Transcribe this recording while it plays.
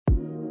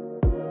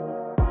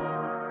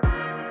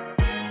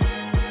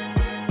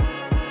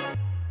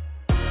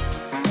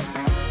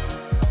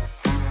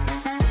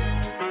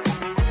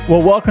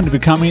Well, welcome to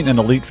Becoming an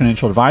Elite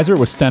Financial Advisor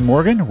with Sten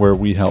Morgan, where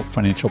we help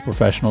financial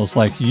professionals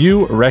like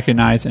you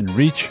recognize and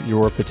reach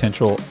your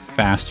potential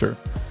faster.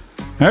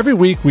 Now, every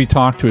week, we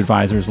talk to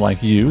advisors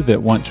like you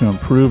that want to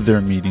improve their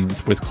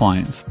meetings with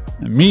clients.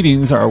 And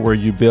meetings are where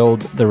you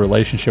build the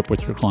relationship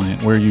with your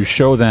client, where you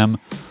show them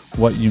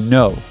what you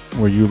know,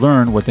 where you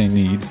learn what they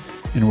need,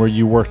 and where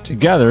you work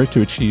together to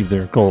achieve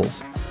their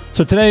goals.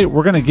 So today,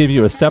 we're going to give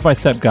you a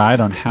step-by-step guide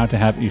on how to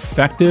have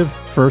effective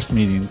first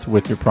meetings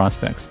with your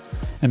prospects.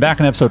 And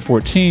back in episode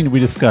 14, we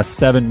discussed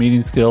 7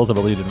 meeting skills of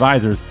elite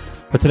advisors.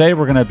 But today,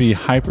 we're going to be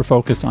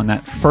hyper-focused on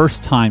that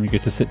first time you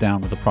get to sit down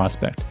with a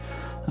prospect.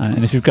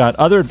 And if you've got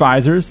other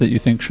advisors that you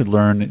think should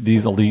learn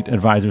these elite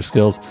advisor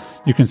skills,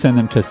 you can send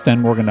them to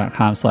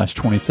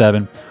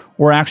stenmorgan.com/27.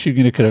 Or actually,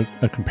 you can get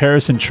a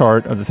comparison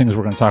chart of the things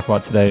we're going to talk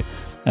about today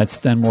at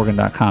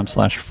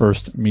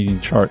stenmorgan.com/first meeting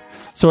chart.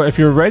 So if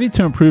you're ready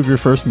to improve your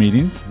first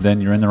meetings,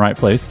 then you're in the right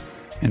place.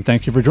 And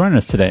thank you for joining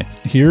us today.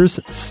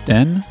 Here's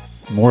Sten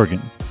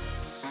Morgan.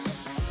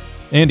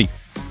 Andy,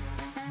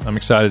 I'm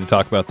excited to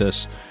talk about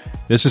this.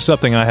 This is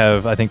something I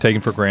have, I think,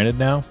 taken for granted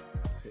now.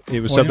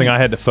 It was something I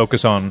had to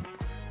focus on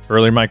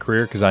early in my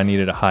career because I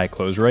needed a high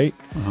close rate.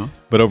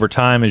 But over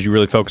time, as you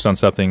really focus on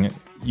something,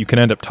 you can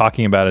end up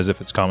talking about it as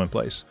if it's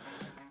commonplace.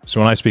 So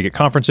when I speak at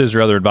conferences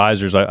or other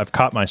advisors, I've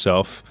caught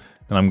myself,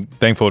 and I'm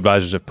thankful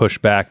advisors have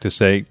pushed back to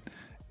say,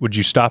 would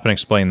you stop and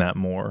explain that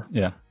more?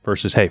 Yeah.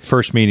 Versus, hey,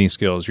 first meeting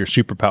skills, your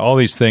superpower, all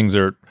these things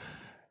that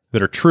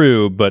are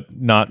true, but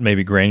not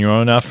maybe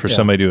granular enough for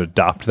somebody to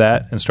adopt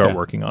that and start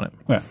working on it.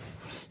 Yeah.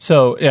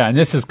 So, and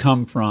this has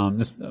come from,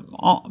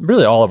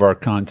 really all of our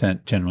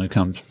content generally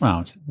comes,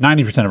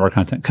 90% of our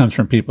content comes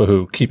from people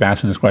who keep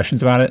asking us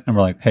questions about it. And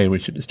we're like, hey, we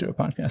should just do a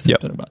podcast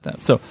episode about that.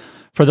 So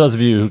for those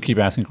of you who keep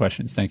asking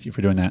questions, thank you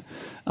for doing that.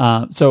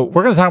 So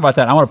we're going to talk about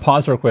that. I want to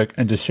pause real quick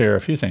and just share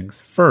a few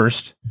things.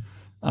 First,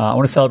 I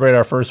want to celebrate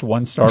our first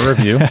 1-star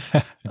review.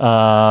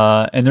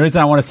 And the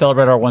reason I want to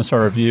celebrate our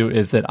 1-star review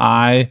is that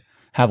I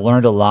have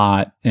learned a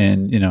lot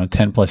in,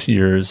 10 plus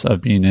years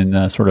of being in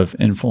the sort of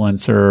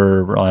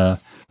influencer,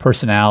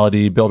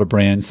 personality, build a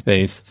brand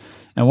space.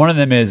 And one of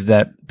them is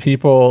that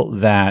people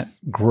that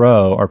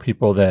grow are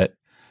people that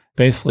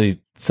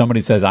basically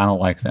somebody says, I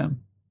don't like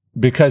them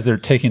because they're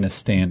taking a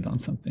stand on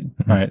something,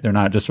 right? They're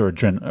not just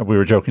sort of, we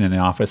were joking in the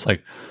office,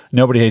 like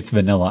nobody hates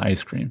vanilla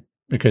ice cream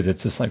because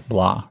it's just like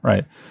blah,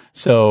 right?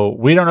 So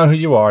we don't know who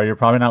you are. You're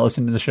probably not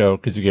listening to the show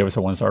because you gave us a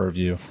 1-star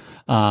review.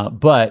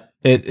 But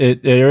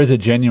there is a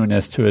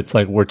genuineness to it. It's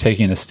like we're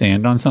taking a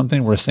stand on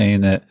something. We're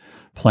saying that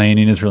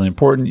planning is really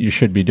important. You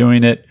should be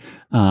doing it.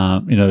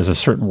 There's a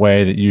certain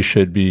way that you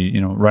should be,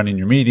 running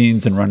your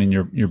meetings and running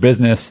your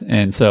business.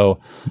 And so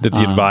that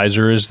the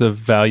advisor is the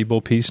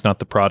valuable piece, not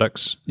the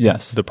products.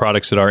 Yes. The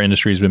products that our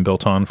industry has been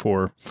built on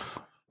for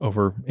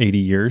over 80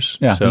 years.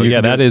 Yeah. So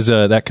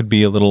that could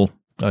be a little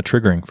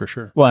triggering for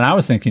sure. Well, and I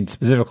was thinking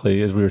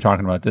specifically as we were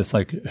talking about this,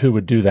 like who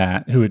would do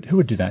that? Who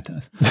would do that to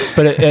us?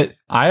 But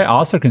I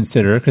also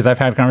consider, because I've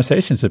had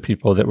conversations with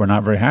people that were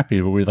not very happy,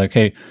 where we're like,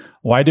 hey,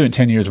 why do it in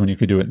 10 years when you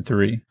could do it in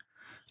 3?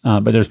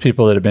 But there's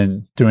people that have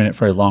been doing it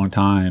for a long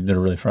time that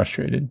are really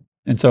frustrated.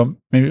 And so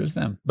maybe it was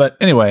them. But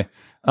anyway,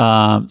 so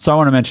I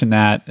want to mention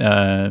that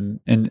in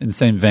the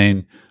same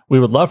vein, we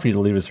would love for you to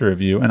leave us a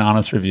review, an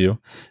honest review,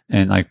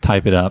 and like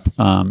type it up.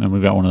 And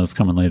we've got one of those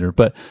coming later.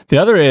 But the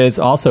other is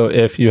also,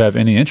 if you have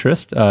any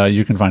interest,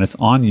 you can find us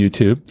on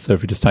YouTube. So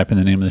if you just type in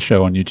the name of the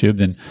show on YouTube,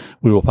 then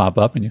we will pop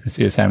up and you can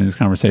see us having these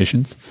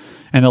conversations.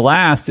 And the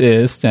last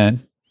is,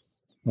 Sten,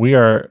 we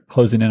are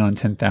closing in on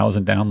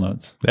 10,000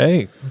 downloads.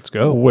 Hey, let's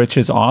go. Which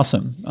is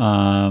awesome.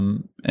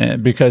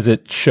 Because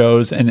it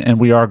shows, and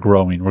we are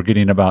growing. We're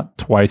getting about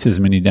twice as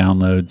many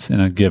downloads in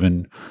a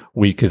given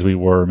week as we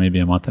were maybe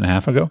a month and a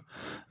half ago.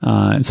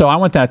 And so I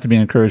want that to be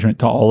an encouragement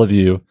to all of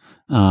you.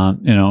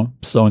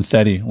 Slow and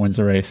steady wins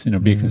the race.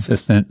 Be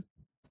consistent,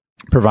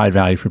 provide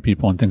value for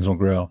people, and things will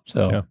grow.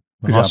 So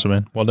good awesome,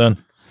 man. Well done.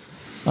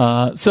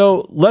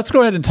 So let's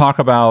go ahead and talk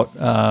about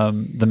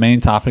the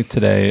main topic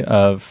today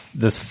of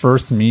this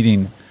first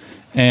meeting.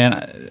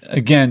 And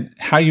again,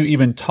 how you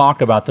even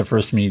talk about the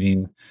first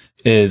meeting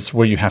is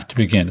where you have to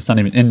begin. It's not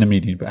even in the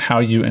meeting, but how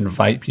you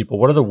invite people.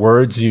 What are the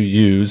words you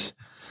use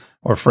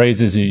or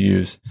phrases you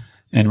use?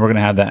 And we're going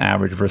to have that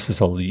average versus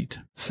elite.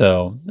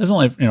 So there's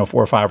only 4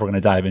 or 5 we're going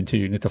to dive into.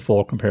 You can get the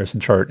full comparison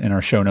chart in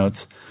our show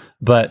notes.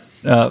 But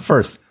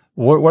first,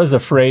 what is the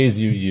phrase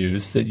you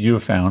use that you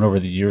have found over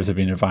the years of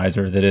being an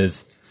advisor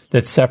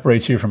that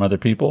separates you from other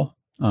people?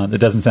 That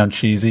doesn't sound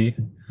cheesy.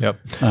 Yep.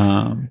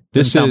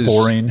 This sound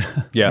boring.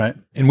 Yeah. Right?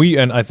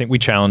 And I think we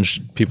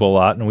challenge people a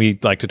lot, and we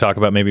like to talk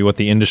about maybe what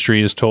the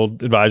industry has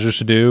told advisors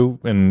to do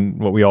and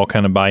what we all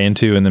kind of buy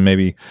into, and then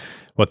maybe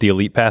what the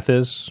elite path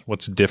is,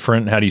 what's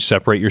different, how do you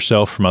separate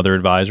yourself from other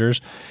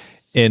advisors.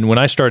 And when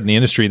I started in the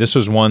industry, this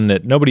was one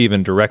that nobody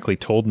even directly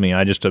told me.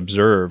 I just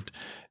observed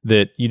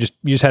that you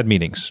just had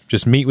meetings,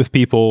 just meet with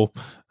people,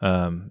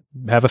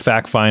 have a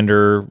fact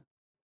finder,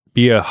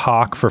 be a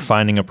hawk for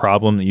finding a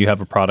problem that you have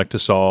a product to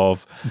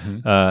solve,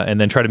 and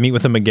then try to meet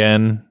with them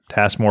again to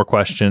ask more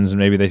questions, and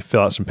maybe they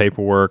fill out some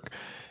paperwork.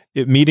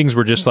 meetings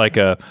were just like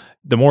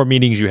the more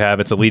meetings you have,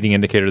 it's a leading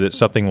indicator that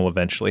something will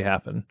eventually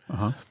happen.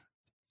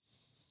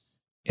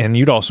 And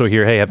you'd also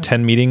hear, hey, have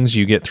 10 meetings,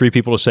 you get 3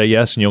 people to say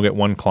yes, and you'll get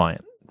 1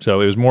 client.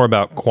 So it was more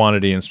about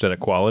quantity instead of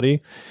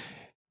quality.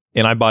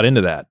 And I bought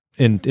into that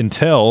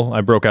until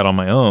I broke out on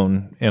my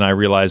own and I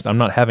realized I'm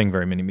not having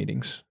very many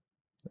meetings.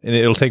 And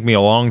it'll take me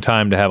a long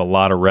time to have a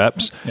lot of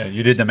reps. Yeah,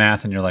 you did the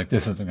math and you're like,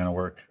 this isn't going to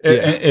work. Yeah.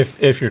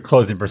 If your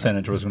closing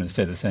percentage was going to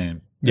stay the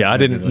same. Yeah, I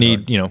didn't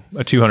need,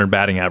 a 200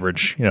 batting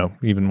average,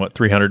 even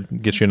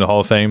 300 gets you into the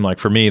Hall of Fame. Like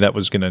for me, that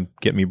was going to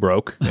get me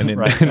broke and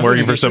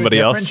working for somebody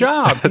else.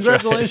 Job.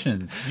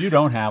 Congratulations. Right. You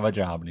don't have a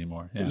job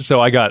anymore. Yeah.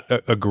 So I got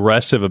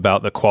aggressive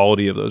about the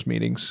quality of those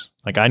meetings.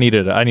 Like I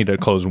needed to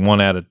close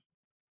 1 out of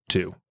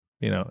 2,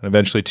 and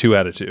eventually 2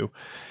 out of 2.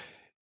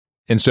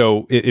 And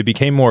so it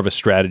became more of a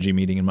strategy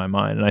meeting in my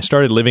mind. And I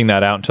started living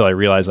that out until I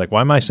realized, like,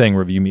 why am I saying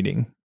review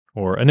meeting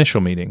or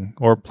initial meeting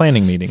or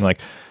planning meeting?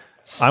 Like,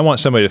 I want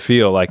somebody to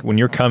feel like when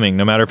you're coming,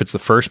 no matter if it's the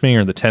first meeting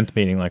or the 10th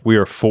meeting, like we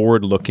are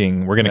forward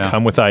looking. We're going to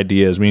come with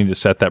ideas. We need to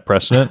set that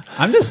precedent.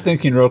 I'm just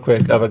thinking real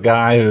quick of a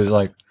guy who's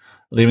like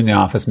leaving the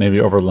office maybe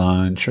over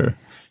lunch, or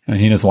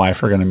he and his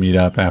wife are going to meet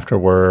up after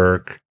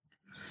work.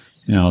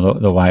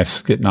 The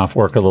wife's getting off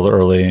work a little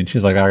early and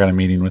she's like, I got a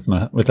meeting with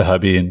the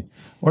hubby. And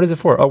what is it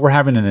for? Oh, we're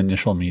having an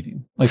initial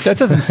meeting. Like that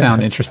doesn't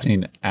sound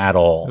interesting at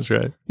all. That's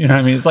right. You know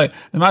what I mean? It's like,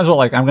 I might as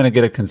well I'm going to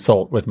get a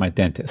consult with my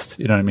dentist.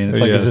 You know what I mean? It's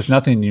like, There's just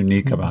nothing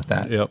unique about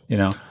that.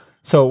 Yep.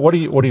 So what do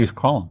you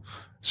call them?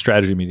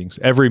 Strategy meetings.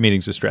 Every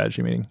meeting's a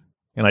strategy meeting.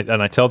 And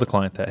I tell the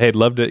client that, hey, I'd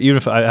love to, even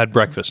if I had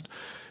breakfast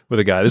with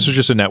a guy. This was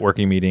just a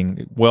networking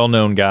meeting,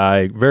 well-known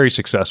guy, very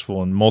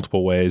successful in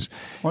multiple ways.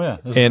 Oh yeah.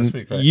 And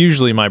week, right?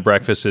 Usually my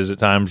breakfasts at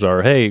times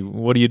are, hey,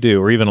 what do you do?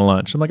 Or even a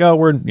lunch. I'm like, oh,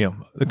 we're in,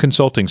 the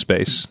consulting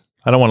space.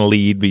 I don't want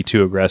to be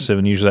too aggressive.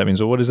 And usually that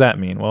means, well, what does that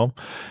mean? Well,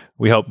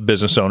 we help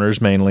business owners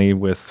mainly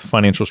with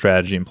financial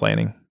strategy and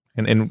planning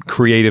and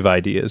creative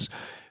ideas.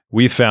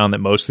 We've found that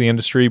most of the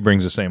industry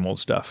brings the same old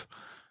stuff.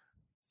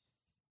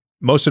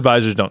 Most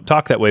advisors don't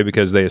talk that way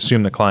because they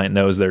assume the client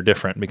knows they're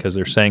different because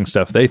they're saying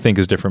stuff they think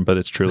is different, but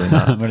it's truly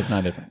not. But it's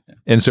not different. Yeah.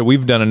 And so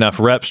we've done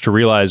enough reps to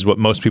realize what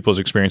most people's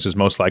experience has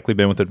most likely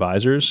been with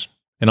advisors.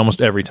 And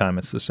almost every time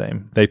it's the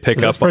same. They pick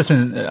up. This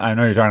person, I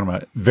know you're talking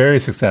about, very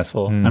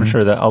successful. Mm-hmm. I'm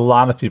sure that a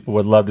lot of people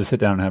would love to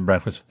sit down and have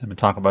breakfast with him and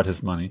talk about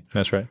his money.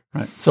 That's right.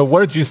 Right. So what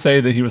did you say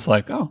that he was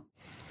like, oh,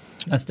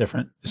 that's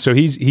different? So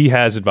he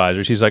has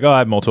advisors. He's like, oh, I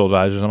have multiple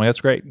advisors. I'm like,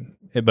 that's great.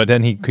 But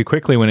then he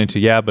quickly went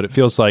into, but it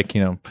feels like,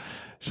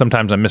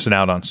 sometimes I'm missing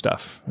out on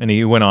stuff. And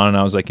he went on and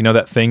I was like,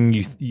 that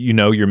thing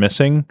you're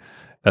missing,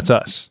 that's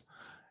us.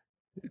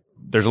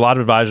 There's a lot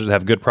of advisors that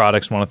have good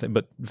products,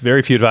 but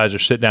very few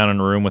advisors sit down in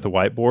a room with a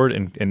whiteboard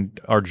and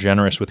are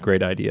generous with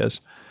great ideas.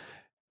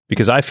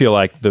 Because I feel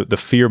like the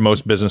fear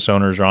most business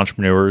owners or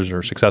entrepreneurs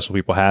or successful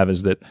people have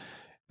is that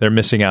they're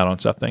missing out on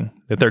something.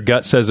 That their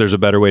gut says there's a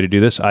better way to do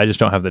this. I just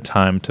don't have the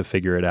time to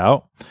figure it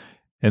out.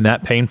 And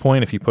that pain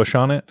point, if you push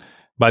on it,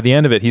 by the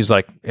end of it, he's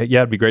like, yeah,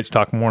 it'd be great to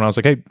talk more. And I was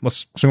like, hey,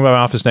 let's swing by my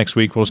office next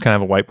week. We'll just kind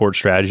of have a whiteboard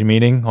strategy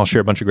meeting. I'll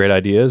share a bunch of great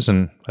ideas,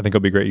 and I think it'll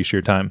be great use of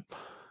your time.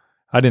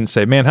 I didn't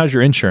say, man, how's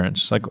your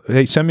insurance? Like,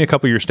 hey, send me a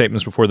couple of your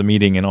statements before the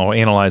meeting, and I'll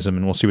analyze them,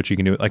 and we'll see what you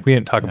can do. Like, we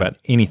didn't talk about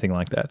anything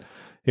like that.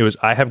 It was,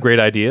 I have great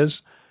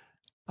ideas.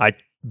 I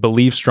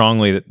believe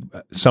strongly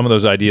that some of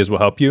those ideas will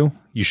help you.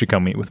 You should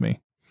come meet with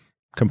me.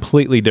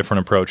 Completely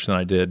different approach than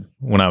I did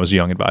when I was a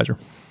young advisor.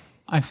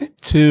 I think,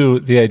 too,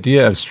 the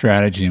idea of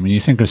strategy, you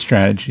think of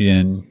strategy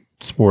in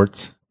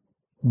sports,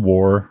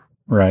 war,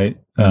 right?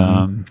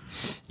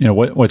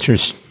 Mm-hmm. What's your,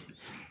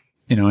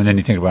 and then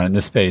you think about it in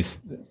this space,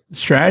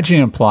 strategy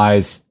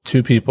implies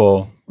two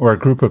people or a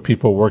group of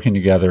people working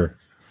together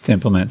to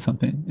implement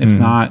something. It's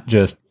not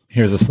just,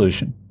 here's a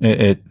solution.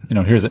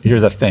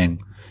 Here's a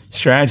thing.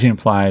 Strategy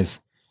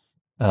implies,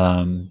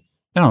 thorough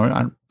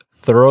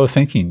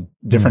thinking,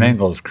 different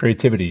angles,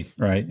 creativity,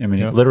 right?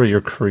 Literally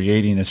you're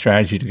creating a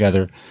strategy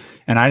together.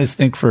 And I just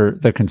think for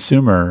the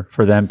consumer,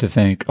 for them to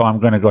think, oh, I'm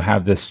going to go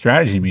have this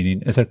strategy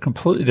meeting is a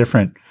completely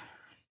different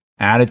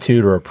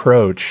attitude or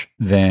approach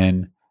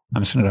than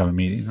I'm just going to have a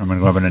meeting. I'm going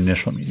to go have an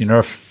initial meeting.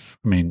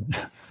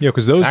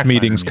 Because those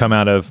meetings come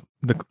out of,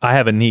 I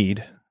have a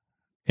need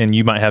and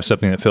you might have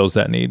something that fills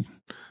that need.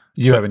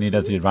 You have a need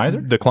as the advisor?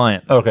 The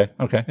client. Okay.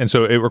 And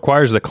so it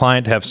requires the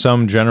client to have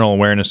some general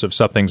awareness of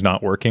something's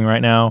not working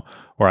right now,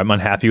 or I'm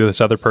unhappy with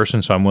this other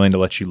person, so I'm willing to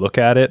let you look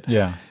at it.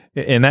 Yeah.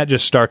 And that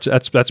just starts,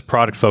 that's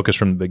product focus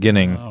from the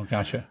beginning. Oh,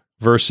 gotcha.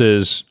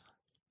 Versus,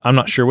 I'm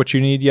not sure what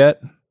you need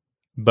yet,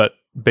 but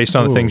based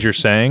on the things you're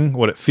saying,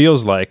 what it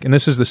feels like, and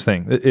this is this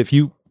thing, if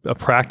you, a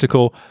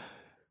practical,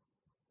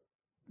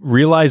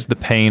 realize the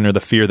pain or the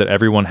fear that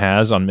everyone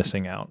has on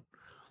missing out.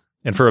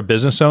 And for a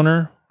business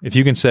owner, if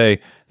you can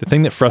say, the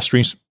thing that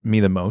frustrates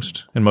me the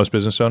most, and most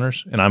business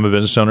owners, and I'm a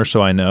business owner,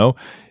 so I know,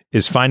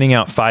 is finding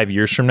out 5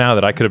 years from now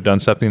that I could have done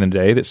something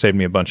today that saved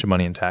me a bunch of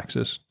money in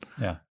taxes.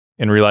 Yeah.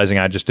 And realizing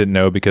I just didn't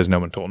know because no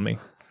one told me.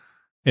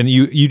 And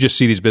you just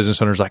see these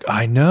business owners like,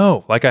 I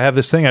know. Like, I have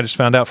this thing I just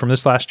found out from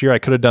this last year. I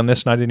could have done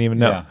this and I didn't even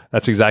know. Yeah.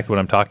 That's exactly what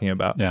I'm talking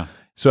about. Yeah.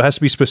 So it has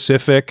to be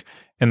specific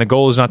And the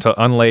goal is not to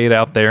unlay it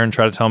out there and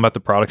try to tell them about the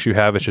products you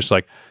have. It's just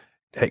like,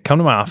 hey, come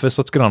to my office.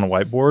 Let's get on a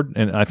whiteboard.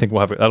 And I think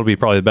that'll be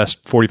probably the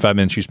best 45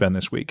 minutes you spend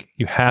this week.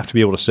 You have to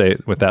be able to say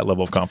it with that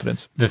level of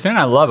confidence. The thing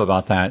I love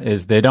about that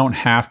is they don't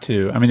have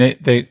to, I mean,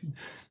 they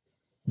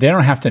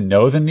don't have to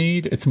know the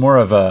need. It's more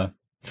of a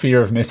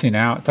fear of missing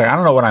out. It's like, I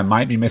don't know what I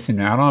might be missing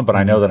out on, but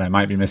I know that I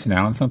might be missing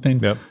out on something.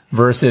 Yep.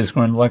 Versus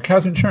going like,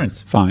 how's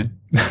insurance? Fine.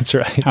 That's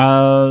right.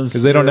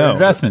 Because they don't know.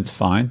 Investments,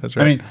 fine. That's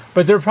right. I mean,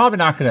 but they're probably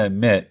not going to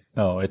admit,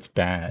 oh, it's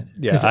bad.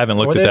 Yeah, I haven't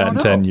looked at that in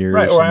 10 years.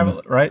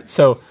 Right, right?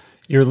 So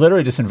you're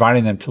literally just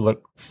inviting them to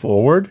look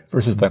forward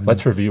versus like,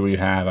 let's review what you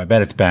have. I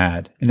bet it's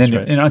bad. And then,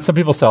 right. you know, some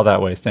people sell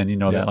that way, Stan. You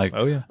know that, like,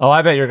 oh,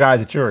 I bet your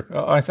guy's a jerk.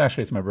 Oh,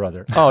 it's my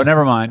brother. Oh,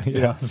 never mind. You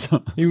know,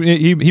 so.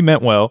 he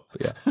meant well.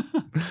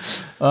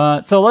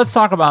 Yeah. So let's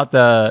talk about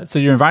so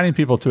you're inviting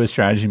people to a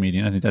strategy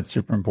meeting. I think that's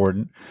super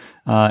important.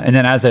 And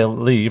then as they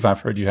leave,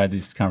 I've heard you had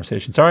these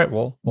conversations. All right,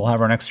 well, we'll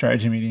have our next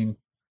strategy meeting,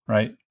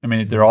 right? I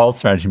mean, they're all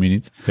strategy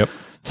meetings. Yep.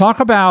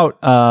 Talk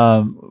about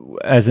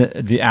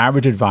the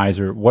average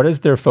advisor. What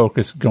is their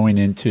focus going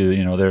into?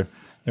 You know,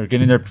 they're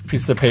getting their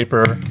piece of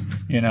paper,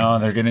 you know,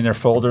 and they're getting their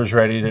folders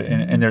ready,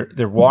 and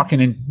they're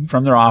walking in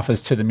from their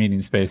office to the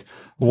meeting space.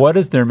 What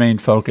is their main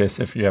focus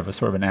if you have a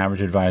sort of an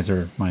average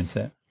advisor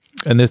mindset?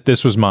 And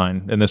this was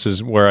mine, and this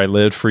is where I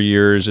lived for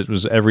years. It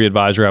was every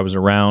advisor I was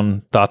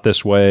around thought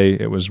this way.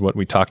 It was what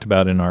we talked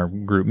about in our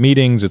group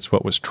meetings. It's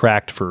what was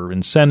tracked for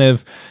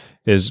incentive,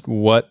 is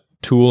what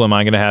tool am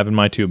I going to have in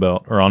my tool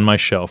belt or on my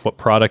shelf? What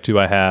product do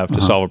I have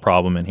to solve a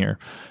problem in here?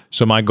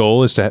 So my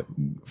goal is to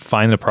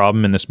find the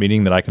problem in this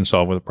meeting that I can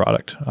solve with a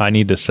product. I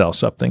need to sell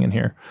something in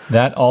here.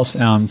 That all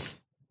sounds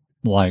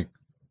like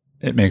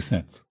it makes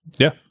sense.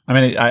 Yeah. I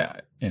mean,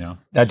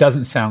 that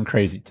doesn't sound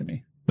crazy to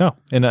me. No.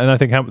 And I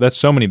think that's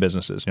so many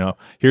businesses. You know,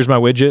 here's my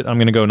widget. I'm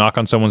going to go knock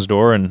on someone's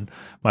door, and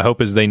my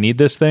hope is they need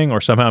this thing,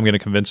 or somehow I'm going to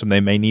convince them they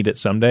may need it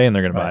someday, and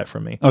they're going to buy it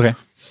from me. Okay.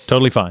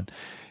 Totally fine.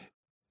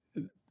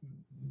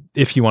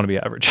 If you want to be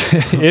average,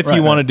 if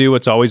you want to do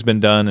what's always been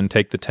done and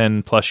take the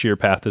 10 plus year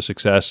path to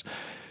success.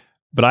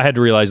 But I had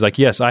to realize, like,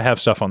 yes, I have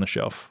stuff on the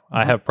shelf.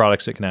 I have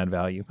products that can add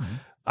value.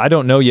 I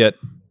don't know yet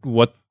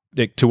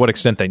to what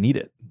extent they need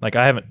it. Like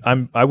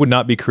I would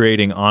not be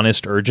creating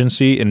honest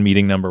urgency in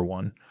meeting number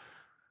 1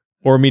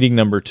 or meeting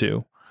number 2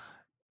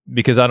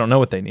 because I don't know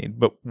what they need.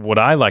 But what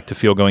I like to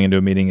feel going into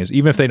a meeting is,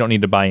 even if they don't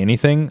need to buy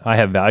anything, I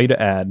have value to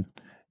add.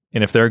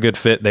 And if they're a good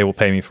fit, they will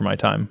pay me for my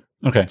time.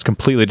 Okay. It's a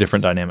completely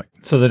different dynamic.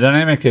 So the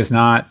dynamic is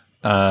not,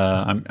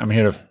 I'm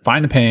here to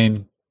find the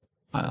pain.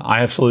 I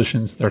have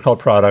solutions. They're called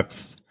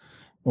products,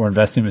 or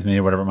investing with me,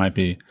 whatever it might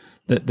be.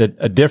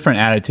 A different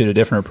attitude, a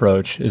different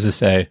approach is to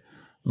say,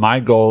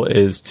 my goal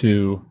is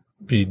to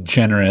be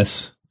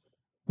generous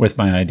with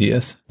my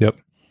ideas. Yep.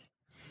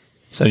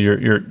 So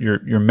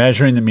you're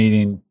measuring the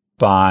meeting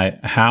by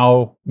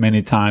how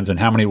many times and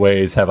how many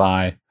ways have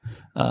I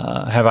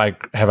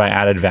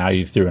added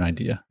value through an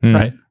idea,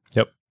 right?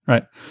 Yep.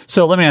 Right.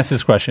 So let me ask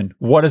this question: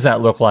 what does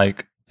that look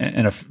like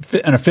in a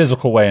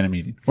physical way in a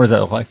meeting? What does that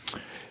look like?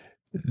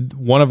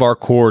 One of our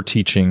core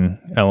teaching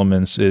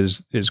elements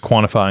is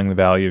quantifying the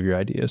value of your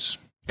ideas.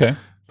 Okay.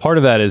 Part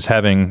of that is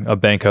having a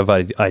bank of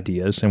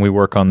ideas, and we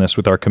work on this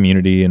with our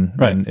community and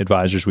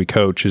advisors we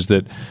coach, is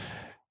that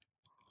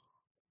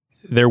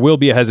there will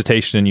be a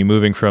hesitation in you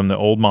moving from the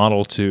old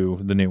model to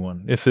the new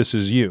one. If this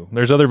is you,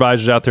 there's other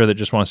advisors out there that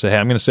just want to say, hey,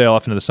 I'm going to sail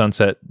off into the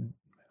sunset,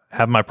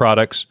 have my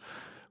products.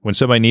 When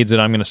somebody needs it,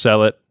 I'm going to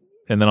sell it,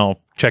 and then I'll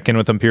check in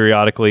with them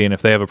periodically. And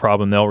if they have a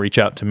problem, they'll reach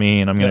out to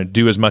me, and I'm going to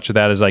do as much of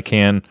that as I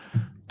can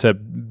to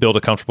build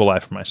a comfortable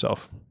life for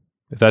myself.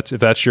 If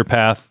that's your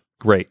path,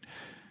 great.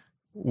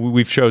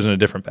 We've chosen a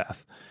different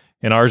path.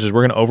 And ours is,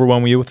 we're going to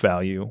overwhelm you with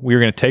value. We are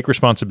going to take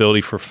responsibility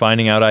for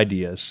finding out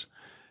ideas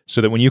so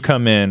that when you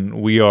come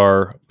in, we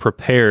are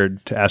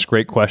prepared to ask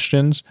great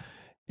questions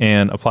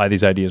and apply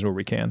these ideas where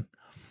we can.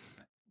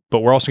 But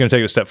we're also going to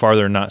take it a step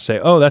farther and not say,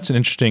 oh, that's an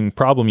interesting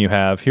problem you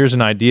have. Here's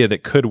an idea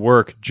that could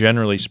work,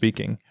 generally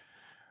speaking.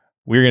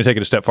 We're going to take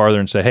it a step farther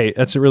and say, hey,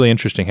 that's really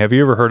interesting. Have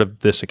you ever heard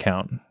of this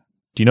account?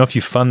 Do you know if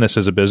you fund this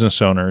as a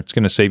business owner, it's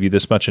going to save you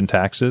this much in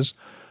taxes?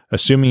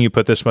 Assuming you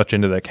put this much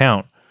into the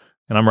account,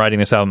 and I'm writing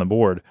this out on the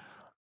board,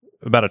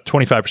 about a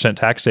 25%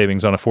 tax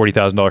savings on a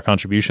 $40,000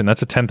 contribution,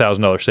 that's a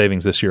 $10,000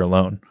 savings this year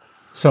alone.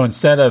 So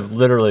instead of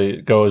literally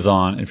it goes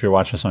on, if you're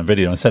watching this on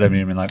video, instead of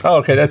me being like, oh,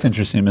 okay, that's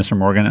interesting, Mr.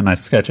 Morgan, and I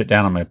sketch it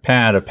down on my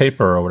pad of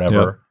paper or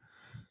whatever,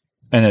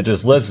 and it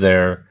just lives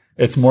there,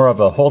 it's more of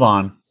a, hold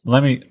on,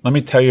 let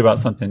me tell you about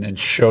something and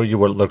show you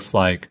what it looks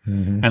like,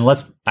 and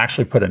let's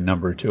actually put a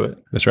number to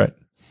it. That's right.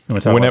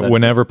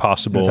 Whenever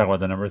possible. Talk about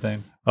the number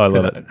thing. Oh, I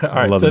love it.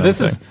 All right. So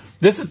this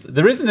is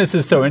the reason this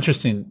is so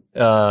interesting.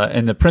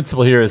 And the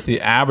principle here is the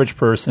average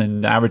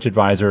person, the average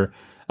advisor,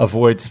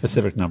 avoids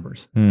specific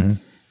numbers. Mm-hmm.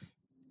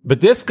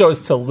 But this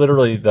goes to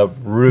literally the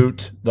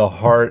root, the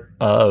heart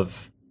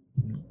of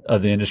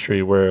the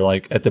industry, where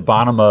like at the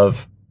bottom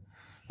of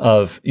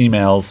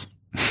emails,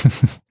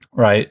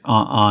 right,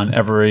 on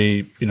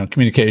every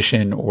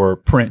communication or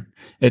print,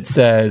 it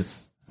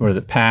says, what is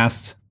it,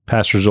 past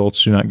Past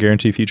results do not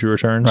guarantee future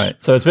returns. Right.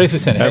 So it's basically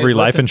saying, hey, every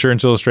life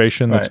insurance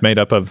illustration that's Right. made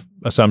up of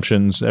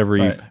assumptions, every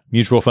Right.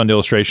 mutual fund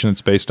illustration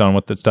that's based on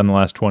what that's done the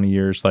last 20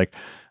 years. Like,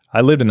 I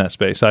lived in that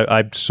space.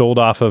 I sold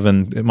off of,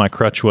 and my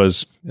crutch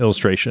was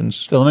illustrations.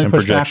 So let me and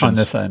push back on projections.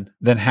 this end.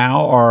 Then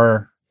how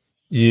are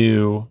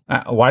you,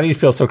 why do you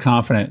feel so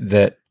confident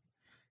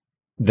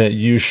that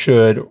you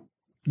should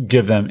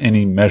give them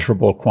any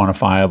measurable,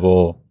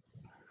 quantifiable,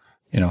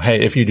 hey,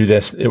 if you do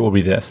this, it will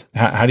be this.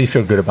 How do you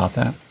feel good about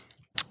that?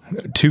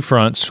 Two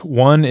fronts.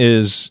 One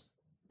is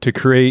to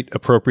create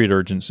appropriate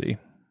urgency.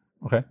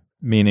 Okay.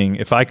 Meaning,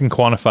 if I can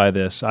quantify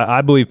this,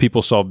 I believe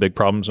people solve big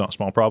problems, not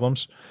small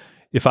problems.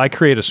 If I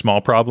create a small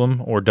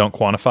problem or don't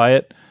quantify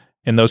it,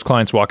 and those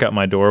clients walk out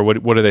my door,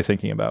 what are they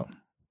thinking about?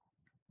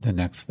 The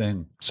next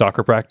thing.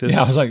 Soccer practice?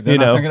 Yeah, I was like, they're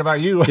not thinking about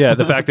you. Yeah,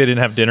 the fact they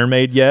didn't have dinner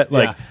made yet.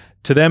 Like, Yeah.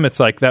 to them, it's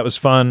like, that was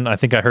fun. I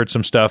think I heard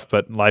some stuff,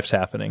 but life's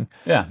happening.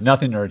 Yeah,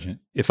 nothing urgent.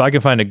 If I can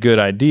find a good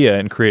idea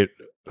and create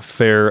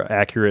fair,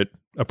 accurate,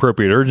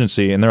 appropriate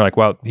urgency, and they're like,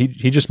 wow, he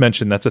just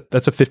mentioned that's a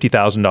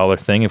 $50,000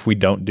 thing if we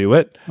don't do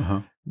it.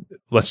 Uh-huh.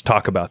 Let's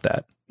talk about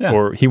that. Yeah.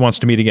 Or he wants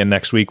to meet again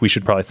next week. We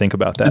should probably think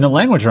about that. And the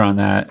language around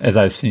that, as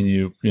I've seen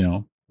you,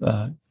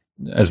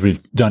 as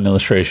we've done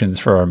illustrations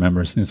for our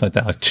members, things like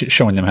that, like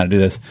showing them how to do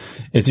this,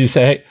 is you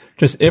say, hey,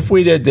 just if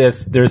we did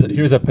this,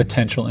 here's a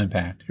potential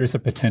impact. Here's a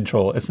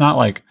potential. It's not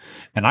like,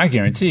 and I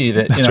guarantee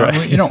that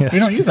right. we don't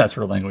Yes. use that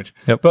sort of language.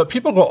 Yep. But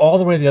people go all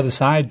the way to the other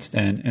side,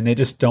 Stan, and they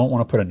just don't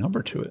want to put a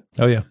number to it.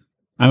 Oh, yeah.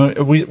 I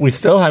mean, we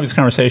still have these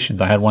conversations.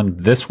 I had one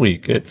this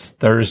week. It's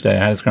Thursday.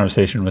 I had this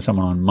conversation with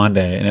someone on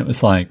Monday, and it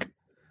was like,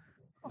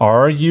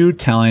 are you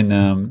telling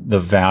them the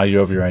value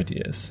of your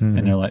ideas? Mm-hmm.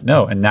 And they're like,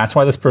 no. And that's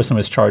why this person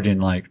was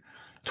charging like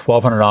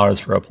 $1,200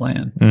 for a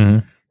plan. Mm-hmm.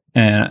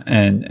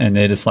 And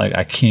they just like,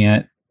 I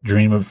can't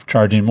dream of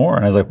charging more.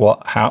 And I was like,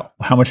 well, how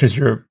much are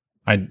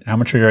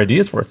your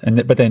ideas worth?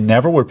 But they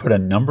never would put a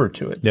number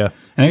to it. Yeah.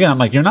 And again, I'm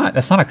like,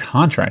 that's not a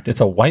contract.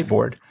 It's a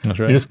whiteboard. That's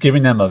right. You're just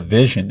giving them a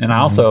vision. And I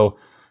also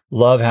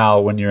love how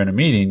when you're in a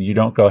meeting, you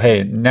don't go,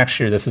 hey, next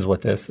year, this is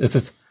what this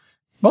is.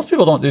 Most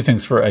people don't do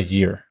things for a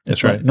year.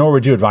 That's right. Nor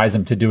would you advise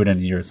them to do it in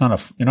a year. It's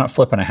not you're not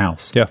flipping a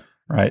house. Yeah.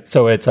 Right.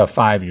 So it's a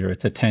 5-year,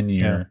 it's a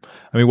 10-year. Yeah.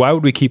 I mean, why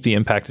would we keep the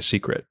impact a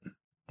secret?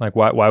 Like,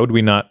 why would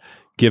we not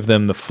give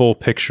them the full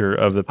picture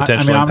of the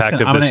potential impact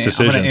of this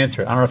decision? I'm going to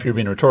answer it. I don't know if you're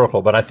being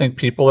rhetorical, but I think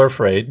people are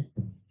afraid,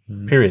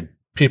 period.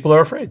 People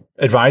are afraid.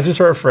 Advisors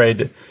are afraid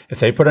that if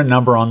they put a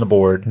number on the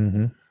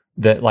board,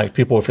 that like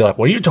people will feel like,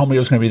 well, you told me it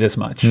was going to be this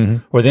much.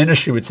 Or the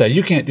industry would say,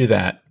 you can't do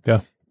that.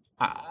 Yeah.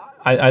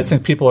 I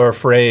think people are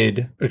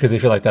afraid because they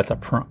feel like that's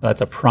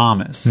a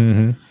promise.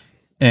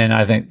 And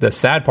I think the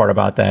sad part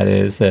about that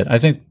is that I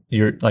think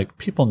you're like,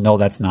 people know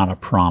that's not a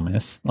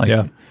promise. Like,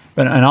 Yeah.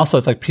 But also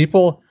it's like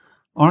people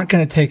aren't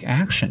going to take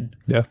action.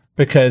 Yeah.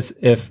 Because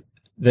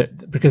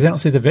because they don't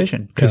see the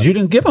vision, because you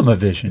didn't give them a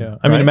vision. Yeah.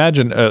 I mean,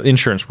 imagine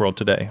insurance world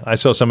today. I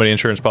sell somebody an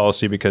insurance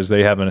policy because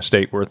they have an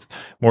estate worth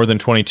more than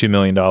 $22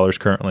 million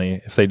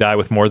currently. If they die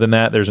with more than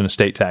that, there's an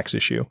estate tax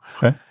issue.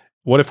 Okay.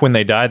 What if when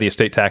they die, the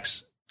estate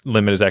tax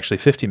limit is actually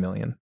 $50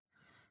 million?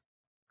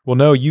 Well,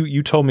 no,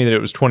 you told me that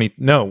it was 20.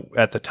 No,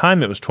 at the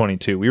time it was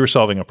 22. We were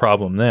solving a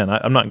problem then.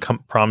 I'm not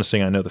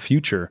promising I know the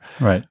future,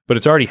 Right. but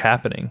it's already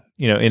happening.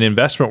 In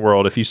investment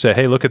world, if you say,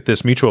 hey, look at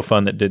this mutual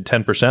fund that did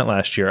 10%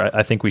 last year,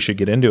 I think we should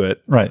get into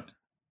it. Right.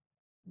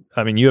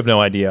 I mean, you have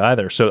no idea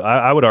either. So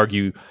I would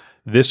argue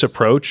this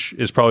approach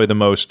is probably the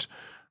most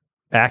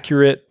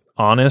accurate,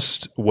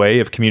 honest way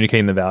of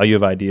communicating the value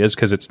of ideas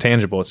because it's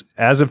tangible. It's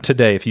as of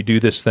today, if you do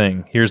this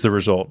thing, here's the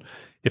result.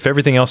 If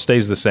everything else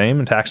stays the same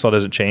and tax law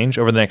doesn't change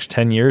over the next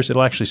 10 years,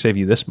 it'll actually save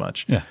you this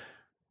much. Yeah.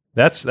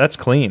 That's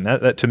clean.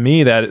 That to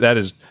me, that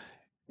is,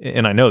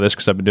 and I know this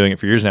because I've been doing it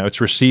for years now, it's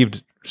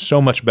received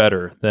so much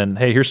better than,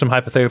 hey, here's some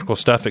hypothetical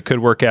stuff. It could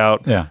work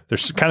out. Yeah.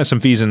 There's kind of some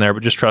fees in there,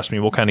 but just trust me,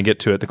 we'll kind of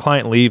get to it. The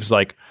client leaves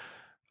like,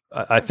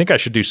 I think I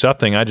should do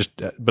something.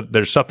 But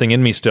there's something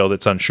in me still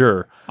that's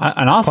unsure.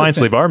 And also Clients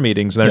leave our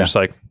meetings and they're Yeah. just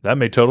like, that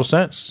made total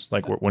sense.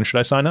 Like, when should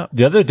I sign up?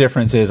 The other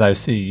difference is I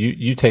see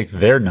you take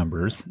their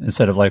numbers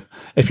instead of like,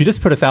 if you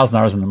just put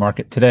 $1,000 in the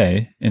market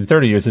today, in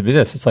 30 years it'd be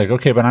this. It's like,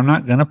 okay, but I'm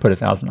not going to put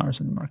 $1,000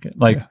 in the market.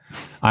 Like,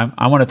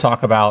 I want to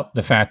talk about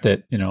the fact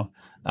that,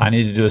 I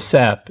need to do a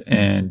SEP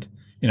and,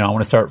 I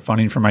want to start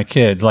funding for my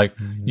kids. Like,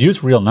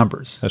 use real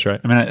numbers. That's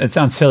right. I mean, it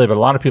sounds silly, but a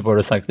lot of people are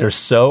just like, they're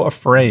so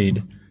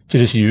afraid to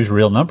just use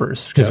real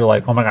numbers because they're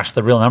like, oh my gosh,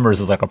 the real numbers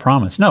is like a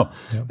promise. No,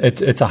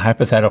 it's a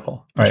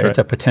hypothetical, right? It's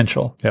a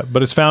potential. Yeah,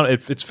 but it's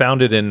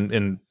founded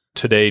in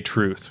today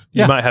truth.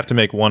 You Yeah. might have to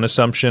make one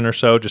assumption or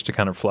so just to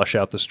kind of flush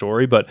out the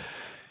story, but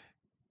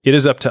it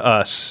is up to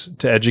us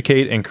to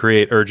educate and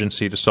create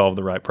urgency to solve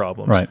the right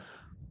problems. Right.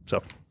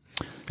 So,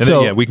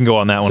 then, we can go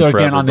on that one So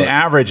forever. again, on the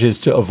average is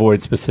to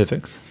avoid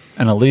specifics.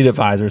 An elite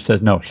advisor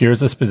says, no,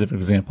 here's a specific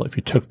example. If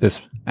you took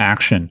this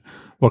action,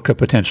 what could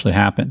potentially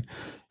happen?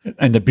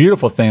 And the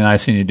beautiful thing that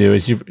I've seen you do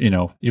is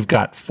you've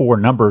got 4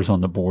 numbers on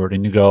the board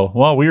and you go,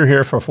 well, we were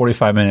here for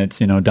 45 minutes,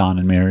 Don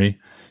and Mary,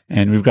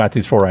 and we've got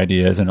these 4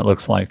 ideas, and it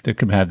looks like they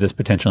could have this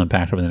potential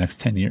impact over the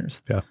next 10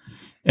 years. Yeah.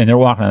 And they're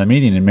walking out of the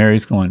meeting, and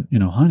Mary's going,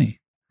 honey,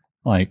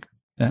 like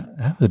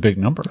that was a big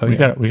number. We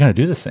got to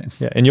do this thing.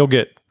 Yeah. And you'll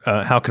get,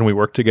 how can we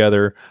work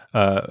together?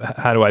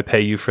 How do I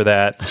pay you for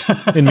that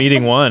in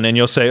meeting 1? And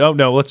you'll say, oh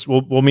no,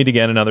 we'll meet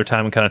again another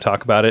time and kind of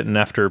talk about it. And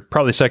after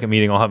probably second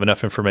meeting, I'll have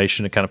enough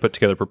information to kind of put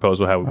together a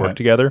proposal, how we work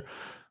together.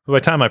 But by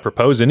the time I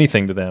propose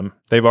anything to them,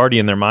 they've already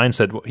in their mind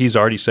said, well, he's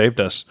already saved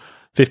us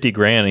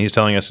 $50,000 and he's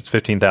telling us it's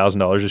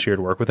 $15,000 this year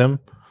to work with him.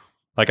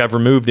 Like I've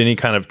removed any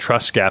kind of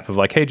trust gap of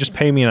like, hey, just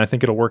pay me and I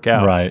think it'll work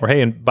out. Right. Or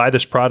hey, and buy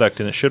this product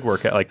and it should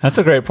work out. Like that's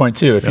a great point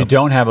too. If you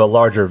don't have a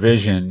larger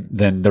vision,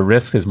 then the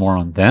risk is more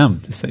on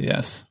them to say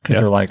yes. Because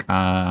they're like,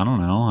 I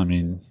don't know. I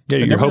mean,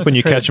 you're hoping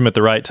you catch them at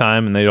the right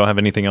time and they don't have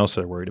anything else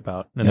they're worried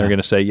about. And they're going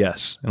to say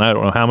yes. And I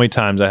don't know how many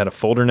times I had a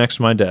folder next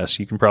to my desk.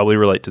 You can probably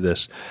relate to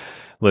this,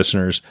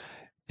 listeners.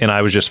 And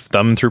I was just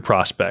thumbing through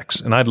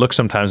prospects. And I'd look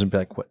sometimes and be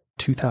like, what,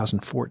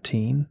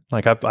 2014?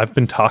 Like I've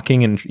been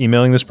talking and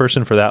emailing this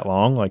person for that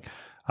long. Like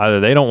either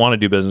they don't want to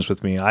do business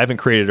with me. I haven't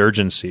created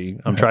urgency.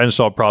 I'm trying to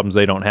solve problems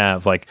they don't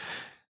have. Like,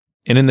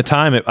 and in the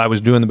time I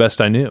was doing the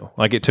best I knew.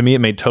 Like to me, it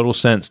made total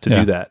sense to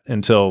do that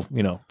until,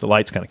 the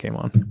lights kind of came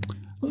on.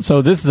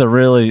 So this is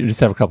you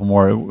just have a couple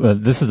more.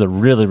 This is a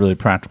really, really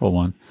practical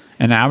one.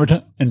 An average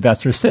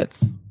investor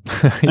sits.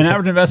 An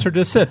average investor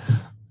just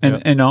sits.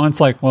 And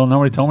it's like, well,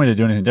 nobody told me to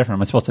do anything different.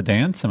 Am I supposed to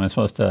dance? Am I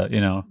supposed to,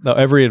 No,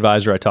 every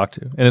advisor I talk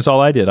to, and it's all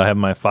I did. I have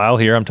my file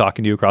here. I'm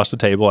talking to you across the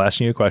table,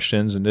 asking you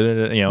questions, and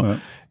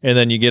and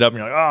then you get up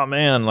and you're like, oh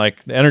man,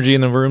 like the energy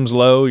in the room's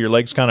low. Your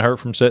legs kind of hurt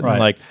from sitting.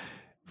 Like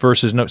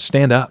versus no,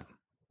 stand up.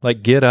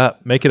 Like get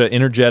up, make it an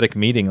energetic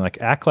meeting. Like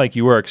act like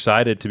you are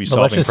excited to be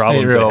solving let's just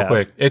problems. Stay real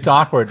quick. It's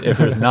awkward if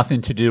there's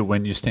nothing to do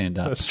when you stand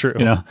up. That's true.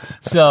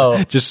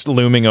 So just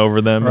looming over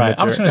them. Right.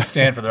 I'm just going to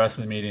stand for the rest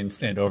of the meeting and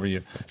stand over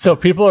you. So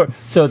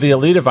the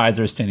elite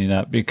advisor is standing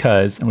up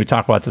because, and we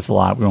talk about this a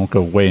lot. We won't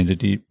go way into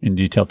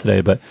detail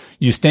today, but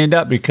you stand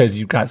up because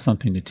you've got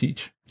something to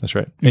teach. That's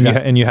right.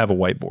 And you have a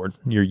whiteboard.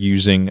 You're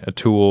using a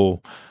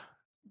tool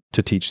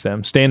to teach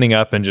them. Standing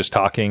up and just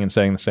talking and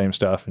saying the same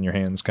stuff and your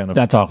hands kind of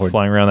that's awkward.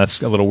 Flying around,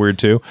 that's a little weird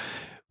too.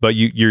 But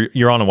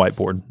you're on a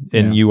whiteboard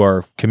and you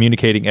are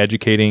communicating,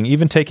 educating,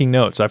 even taking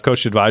notes. I've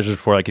coached advisors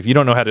before. Like if you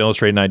don't know how to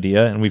illustrate an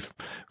idea, and we've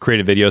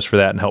created videos for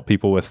that and help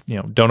people with,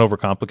 don't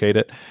overcomplicate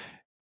it.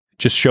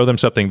 Just show them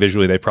something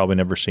visually they've probably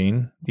never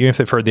seen. Even if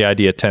they've heard the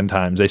idea 10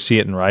 times, they see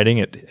it in writing,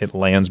 it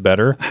lands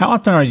better. How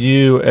often are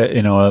you,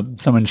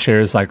 someone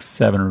shares like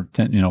 7 or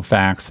 10,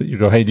 facts that you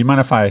go, hey, do you mind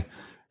if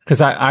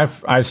because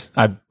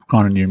I've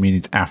gone into your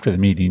meetings after the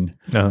meeting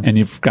and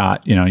you've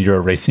got, you're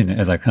erasing it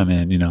as I come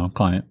in,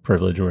 client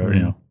privilege or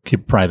whatever,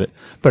 keep it private.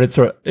 But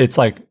it's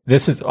like,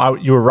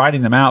 you were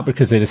writing them out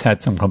because they just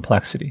had some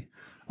complexity.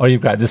 Oh,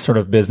 you've got this sort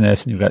of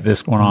business and you've got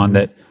this going on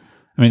that,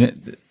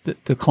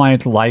 the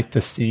clients like to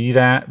see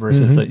that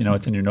versus,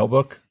 it's in your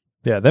notebook.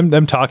 Yeah,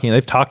 them talking,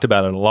 they've talked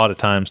about it a lot of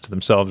times to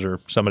themselves or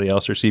somebody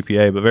else or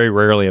CPA, but very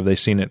rarely have they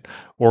seen it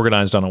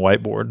organized on a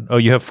whiteboard. Oh,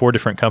 you have 4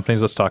 different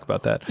companies. Let's talk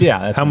about that. Yeah.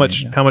 That's how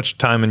much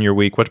time in your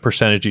week, what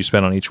percentage do you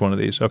spend on each one of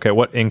these? Okay,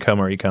 what income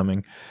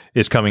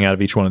is coming out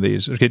of each one of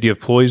these? Okay, do you have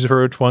employees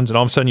for which ones? And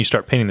all of a sudden you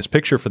start painting this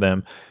picture for them.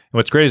 And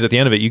what's great is at the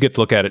end of it, you get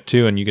to look at it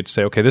too, and you get to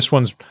say, okay, this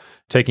one's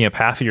taking up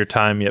half of your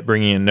time, yet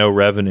bringing in no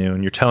revenue,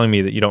 and you're telling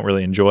me that you don't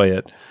really enjoy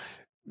it.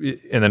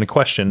 And then a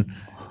question,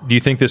 do you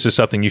think this is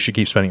something you should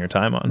keep spending your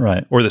time on?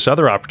 Right. Or this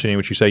other opportunity,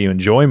 which you say you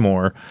enjoy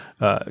more,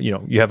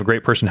 you have a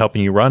great person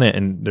helping you run it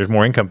and there's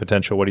more income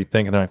potential. What do you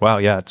think? And they're like, wow,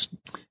 I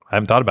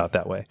haven't thought about it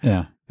that way.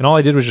 Yeah. And all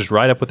I did was just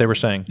write up what they were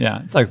saying.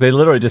 Yeah. It's like they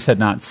literally just had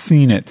not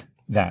seen it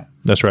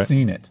That's right.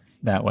 Seen it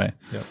that way.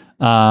 Yep.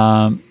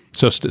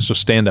 So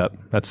stand up.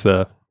 That's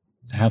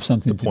have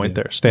something the point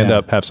there. Stand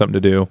up, have something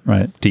to do.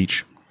 Right.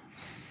 Teach.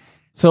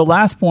 So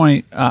last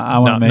point I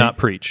want to make. Not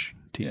preach.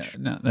 Teach. Yeah,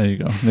 no, there you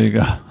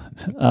go.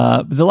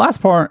 But the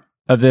last part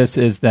of this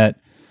is that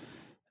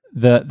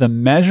the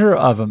measure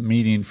of a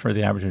meeting for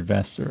the average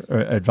investor or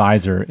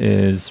advisor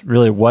is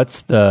really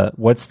what's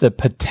the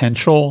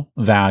potential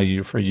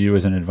value for you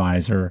as an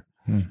advisor.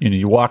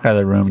 You walk out of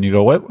the room and you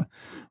go,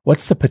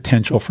 what's the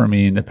potential for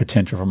me and the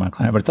potential for my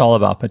client? But it's all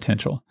about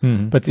potential.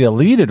 But the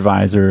elite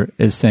advisor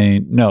is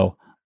saying, no,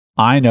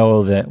 I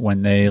know that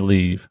when they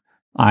leave,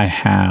 I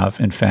have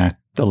in fact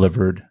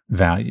delivered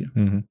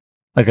value.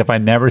 Like if I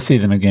never see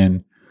them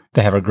again,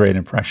 they have a great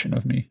impression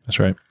of me. That's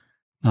right.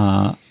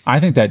 I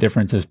think that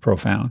difference is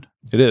profound.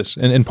 It is.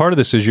 And part of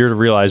this is you're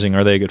realizing,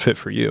 are they a good fit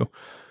for you?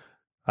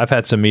 I've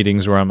had some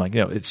meetings where I'm like,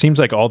 it seems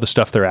like all the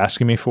stuff they're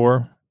asking me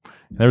for.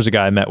 There was a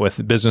guy I met with,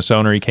 a business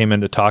owner. He came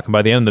in to talk. And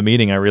by the end of the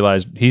meeting, I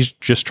realized he's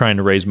just trying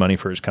to raise money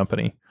for his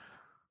company.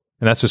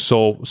 And that's his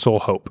sole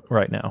hope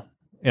right now.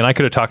 And I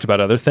could have talked about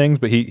other things,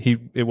 but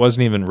it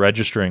wasn't even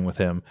registering with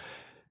him.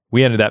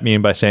 We ended that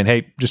meeting by saying,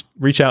 hey, just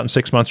reach out in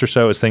 6 months or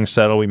so as things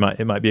settle.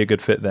 It might be a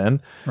good fit then.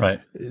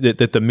 Right.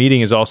 That the meeting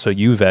is also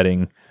you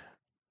vetting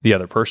the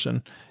other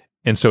person.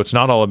 And so it's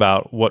not all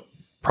about what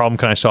problem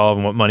can I solve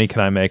and what money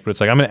can I make, but it's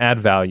like, I'm going to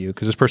add value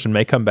because this person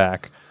may come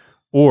back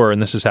Or,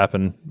 and this has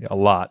happened a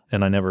lot,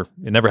 and it never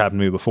happened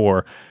to me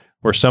before,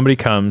 where somebody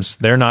comes,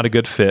 they're not a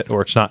good fit,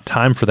 or it's not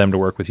time for them to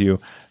work with you,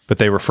 but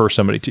they refer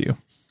somebody to you.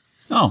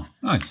 Oh,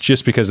 nice.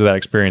 Just because of that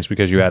experience,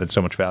 because you added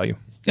so much value.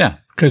 Yeah,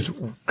 because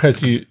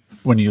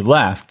when you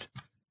left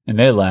and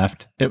they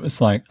left, it was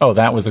like, oh,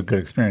 that was a good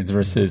experience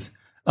versus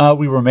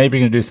we were maybe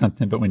going to do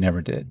something, but we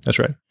never did. That's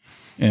right.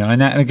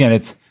 And again,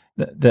 it's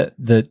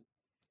the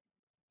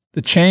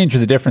change or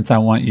the difference I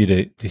want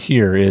you to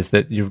hear is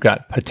that you've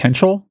got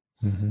potential.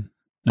 Mm-hmm.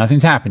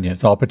 Nothing's happened yet.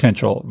 It's all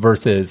potential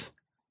versus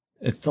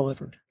it's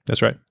delivered.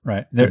 That's right.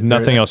 Right. If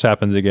nothing else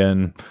happens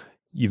again,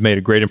 you've made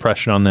a great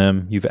impression on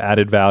them. You've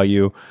added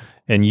value.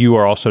 And you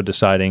are also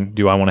deciding,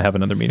 do I want to have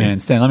another meeting?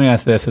 And Stan, let me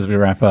ask this as we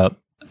wrap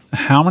up.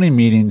 How many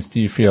meetings do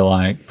you feel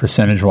like,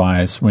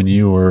 percentage-wise, when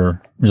you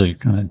were really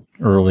kind of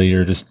early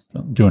or just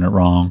doing it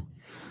wrong,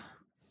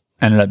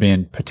 ended up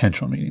being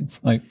potential meetings?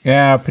 Like,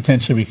 yeah,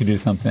 potentially we could do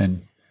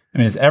something. I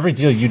mean, is every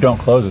deal you don't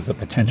close is a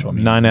potential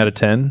meeting? 9 out of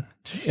 10.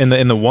 In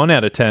the 1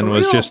 out of 10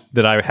 was just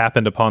that I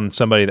happened upon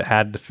somebody that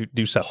had to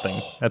do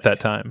something at that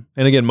time.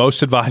 And again,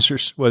 most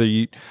advisors, whether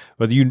you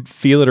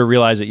feel it or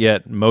realize it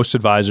yet, most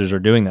advisors are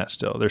doing that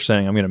still. They're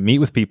saying, I'm going to meet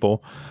with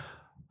people,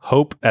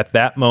 hope at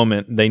that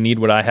moment they need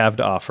what I have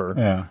to offer.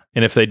 Yeah.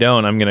 And if they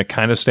don't, I'm going to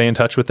kind of stay in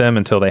touch with them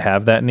until they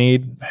have that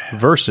need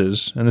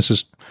versus, and this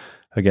is,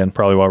 again,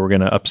 probably why we're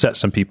going to upset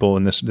some people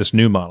in this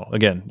new model.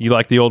 Again, you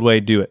like the old way,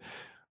 do it.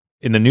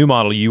 In the new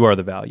model, you are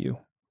the value.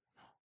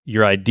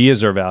 Your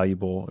ideas are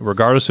valuable.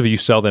 Regardless of if you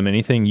sell them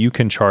anything, you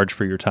can charge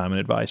for your time and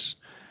advice.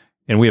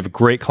 And we have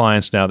great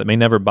clients now that may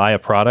never buy a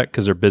product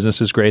because their business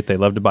is great. They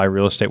love to buy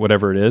real estate,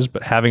 whatever it is.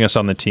 But having us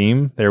on the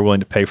team, they're willing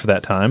to pay for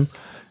that time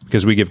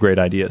because we give great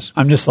ideas.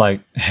 I'm just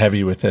like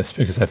heavy with this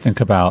because I think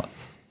about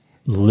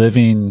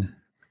living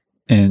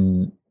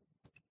in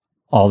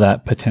all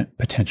that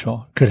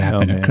potential. Could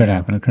happen. It could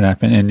happen. It could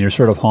happen. And you're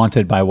sort of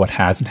haunted by what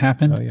hasn't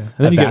happened. Oh, yeah.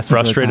 And then you get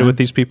frustrated with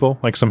these people.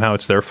 Like somehow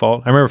it's their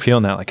fault. I remember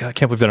feeling that. Like, I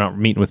can't believe they're not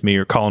meeting with me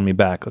or calling me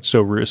back. That's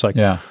so rude. It's like,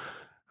 well,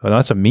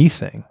 that's a me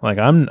thing. Like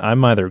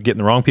I'm either getting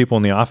the wrong people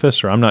in the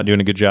office or I'm not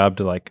doing a good job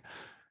to like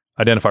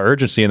identify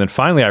urgency. And then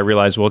finally I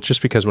realized, well, it's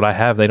just because what I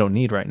have, they don't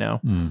need right now.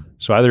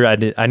 So either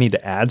I need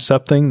to add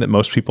something that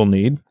most people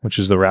need, which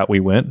is the route we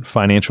went,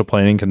 financial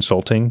planning,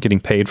 consulting, getting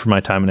paid for my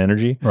time and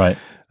energy. Right.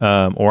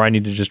 Or I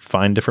need to just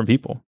find different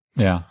people.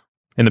 Yeah.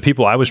 And the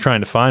people I was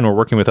trying to find were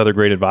working with other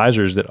great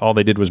advisors that all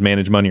they did was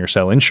manage money or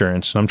sell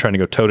insurance. And I'm trying to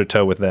go toe to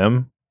toe with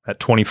them at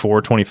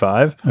 24,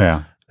 25.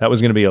 Yeah. That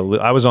was going to be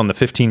I was on the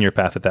 15-year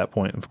path at that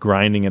point of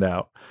grinding it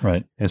out.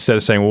 Right. Instead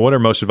of saying, well, what are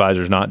most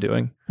advisors not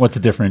doing? What's a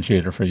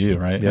differentiator for you,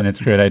 right? Yep. And it's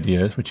great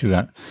ideas, what you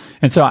got.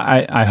 And so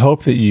I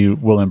hope that you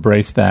will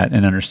embrace that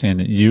and understand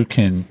that you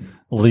can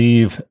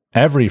leave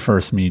every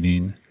first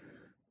meeting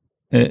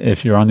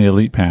if you're on the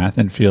elite path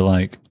and feel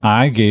like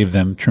I gave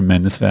them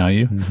tremendous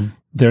value. Mm-hmm.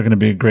 They're going to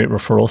be a great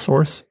referral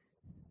source.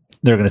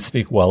 They're going to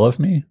speak well of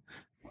me.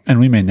 And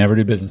we may never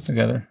do business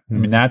together. I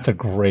mean, that's a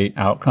great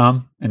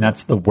outcome, and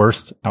that's the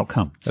worst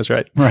outcome. That's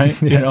right.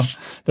 Right? Yes.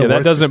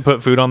 That doesn't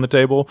put food on the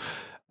table.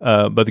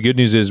 But the good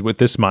news is with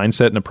this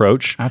mindset and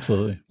approach,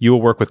 absolutely, you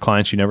will work with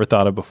clients you never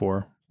thought of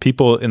before.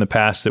 People in the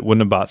past that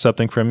wouldn't have bought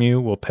something from you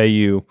will pay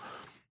you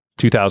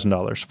 $2,000,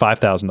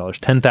 $5,000,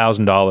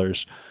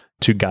 $10,000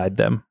 to guide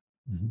them,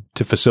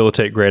 to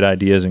facilitate great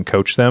ideas and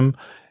coach them.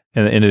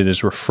 And it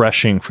is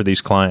refreshing for these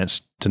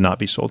clients to not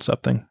be sold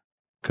something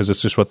because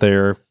it's just what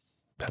they're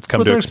have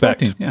come to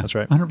expect. Yeah, that's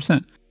right.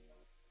 100%.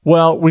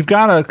 Well, we've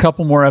got a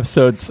couple more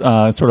episodes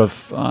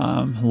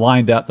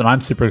lined up that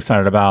I'm super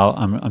excited about.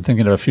 I'm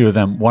thinking of a few of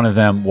them. One of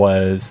them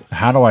was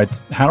how do I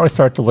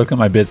start to look at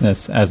my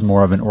business as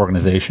more of an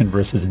organization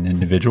versus an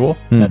individual?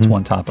 Mm-hmm. That's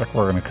one topic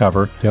we're going to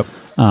cover. Yep.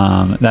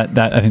 That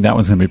I think that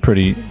one's going to be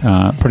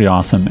pretty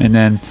awesome. And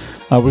then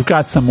we've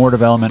got some more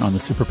development on the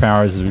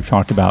superpowers as we've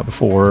talked about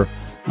before.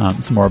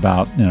 Some more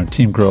about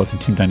team growth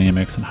and team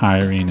dynamics and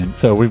hiring, and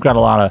so we've got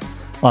a lot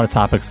of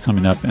topics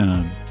coming up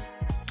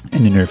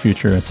in the near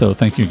future. So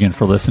thank you again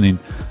for listening.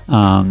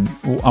 I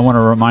want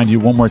to remind you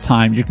one more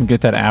time, you can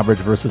get that average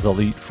versus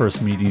elite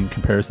first meeting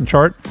comparison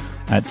chart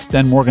at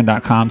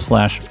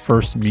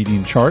stenmorgan.com/first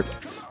meeting chart.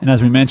 And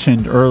as we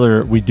mentioned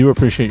earlier, we do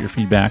appreciate your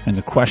feedback and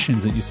the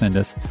questions that you send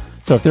us.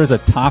 So if there's a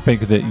topic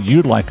that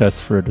you'd like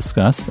us to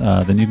discuss,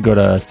 then you can go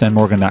to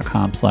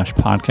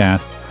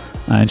stenmorgan.com/podcast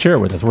and share it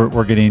with us.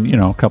 We're getting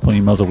a couple of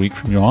emails a week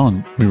from you all,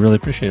 and we really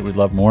appreciate it. We'd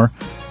love more,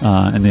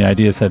 and the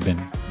ideas have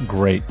been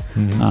great.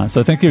 Mm-hmm.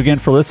 So thank you again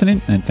for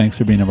listening, and thanks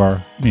for being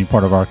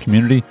part of our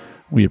community.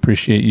 We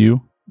appreciate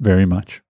you very much.